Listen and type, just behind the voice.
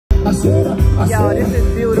Y'all, this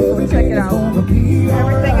is beautiful. Check it out.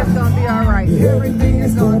 Everything is gonna be alright. Everything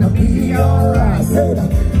is gonna be alright.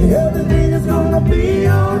 Everything is gonna be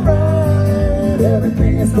alright.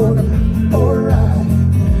 Everything is gonna be alright.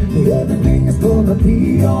 Everything is gonna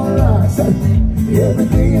be alright.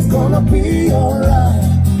 Everything is gonna be alright.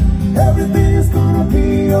 Everything is gonna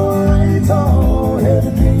be alright. Oh,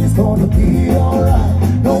 everything is gonna be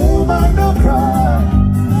alright. No man no cry.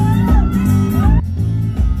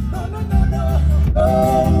 No, no, no, no.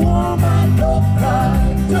 Oh, woman no cry.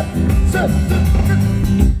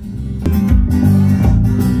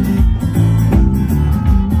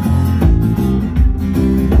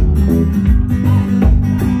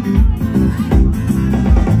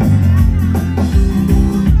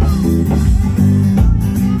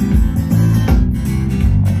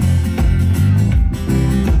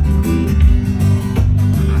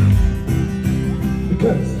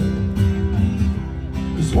 Cause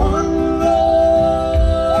one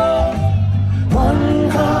love, one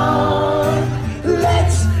heart,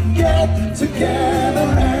 let's get together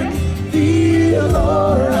and feel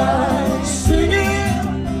alright.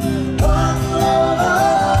 Singing one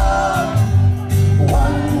love,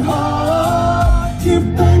 one heart, give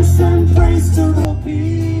thanks and praise to the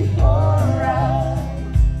be alright.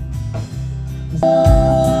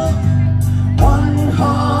 One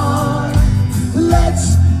heart,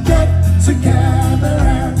 let's get together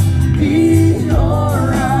and be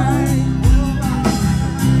alright.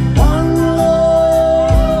 One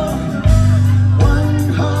love, one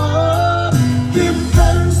heart, give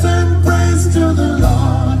thanks and praise to the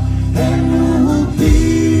Lord, and you will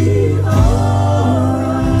be alright.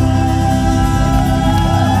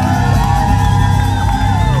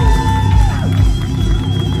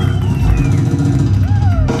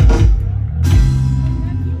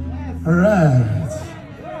 Alright.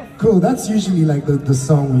 Cool, that's usually like the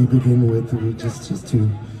song we begin with, just to,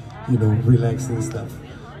 you know, relax and stuff.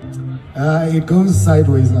 It goes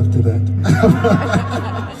sideways after that.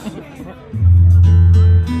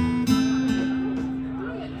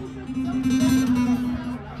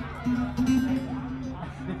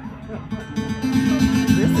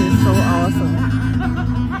 This is so awesome.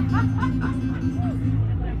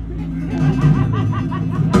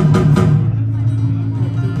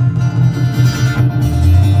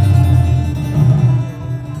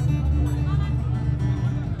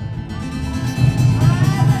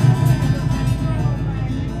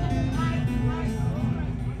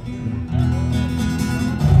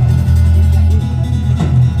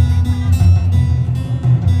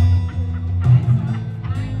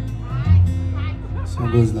 So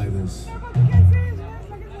it goes like this.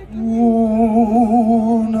 Una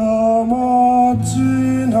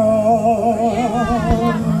mattina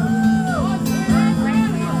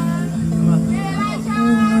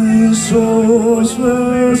mi sono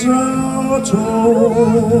svegliato.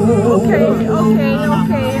 Okay.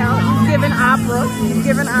 He's giving opera. He's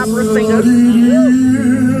giving opera singers.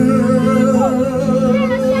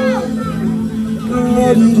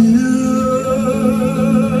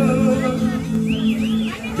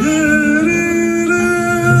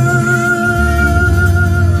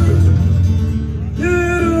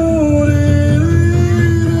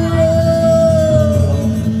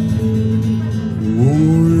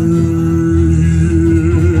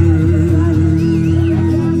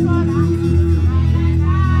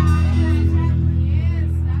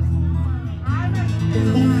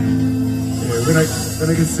 We're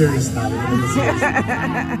gonna get serious now.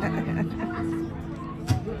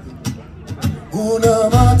 Una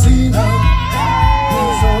mattina mi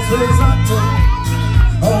sono svegliato.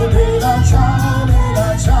 Oh, bella ciao,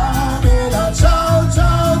 bella ciao, bella ciao,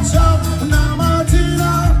 ciao, ciao. Una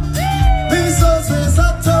mattina mi sono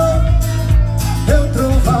svegliato e ho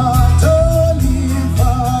trovato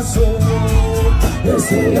l'invaso. E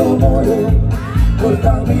se io muoio,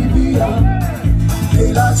 portami via.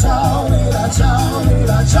 Bella ciao, bella ciao,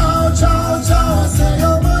 bella ciao, ciao, ciao. Se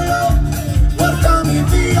io muoio, portami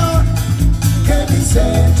via, che mi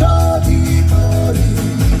sento di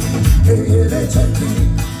morire. E le genti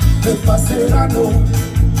che passeranno,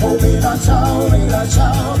 oh bella ciao, bella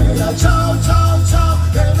ciao, bella ciao, ciao, ciao.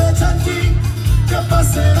 E le genti che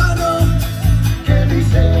passeranno, che mi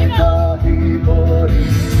sento di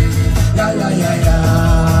morire. Ya ya ya ya,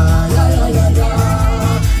 ya ya ya ya,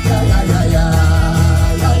 ya ya ya ya.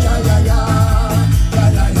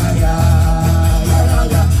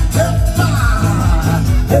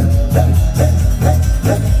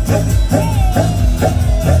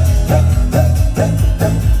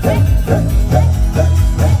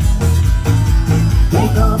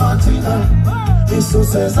 Una mattina mi sono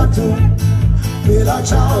svegliato, bella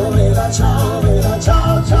ciao, ciao, bella ciao, bella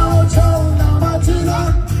ciao, ciao, ciao. Una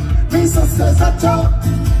mattina mi sono svegliato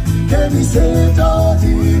che mi sento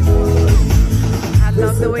di voi. I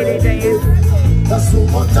love the way they dance. Da su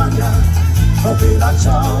montagna, oh bella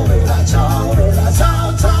ciao, bella ciao, bella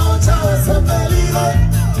ciao, ciao, ciao. E se bellino,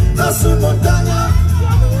 da su montagna,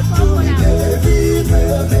 tu mi devi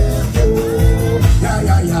vedere. Ya,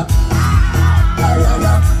 ya, ya, ya, ya,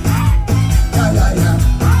 ya, ya, ya, ya.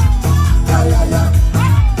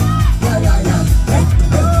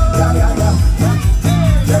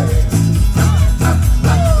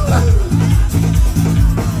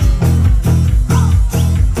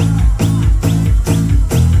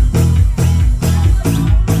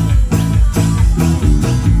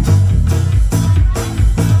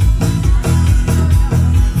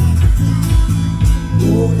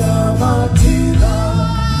 Una mattina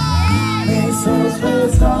mi sono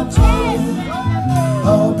svegliato,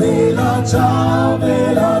 oh bella ciao,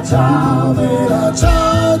 bella ciao, bella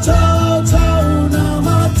ciao, ciao, ciao. Una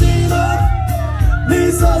mattina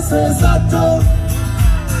mi sono svegliato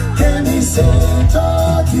che mi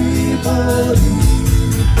sento tipo di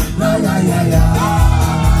la ya ya ya,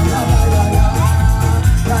 la ya ya ya,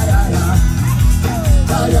 la ya ya,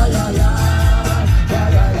 la ya ya ya.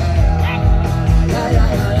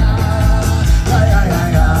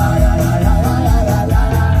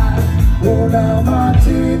 Una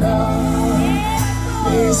mattina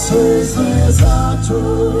mi sono svegliato,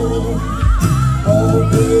 oh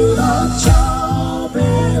bella ciao,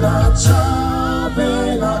 bella ciao,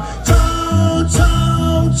 bella ciao,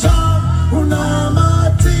 ciao, ciao. Una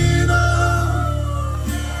mattina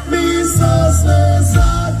mi sono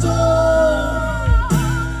svegliato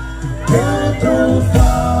e trovato.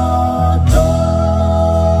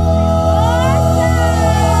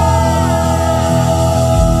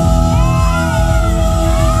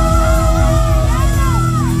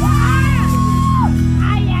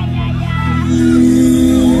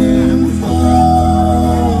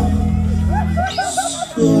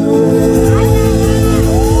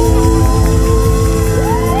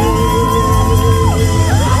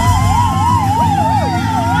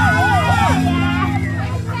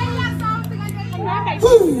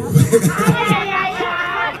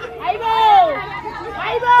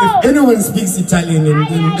 If anyone speaks Italian in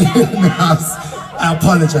the house, I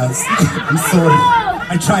apologize. I'm sorry.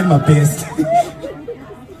 I tried my best.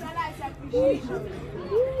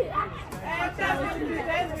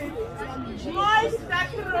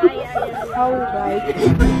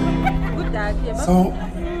 So,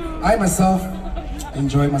 I myself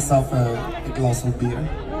enjoy myself a glass of beer.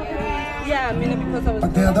 Yeah, I mean, because I was.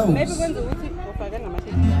 But there are those. Maybe when the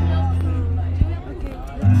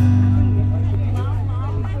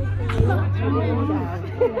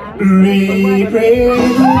Read, read.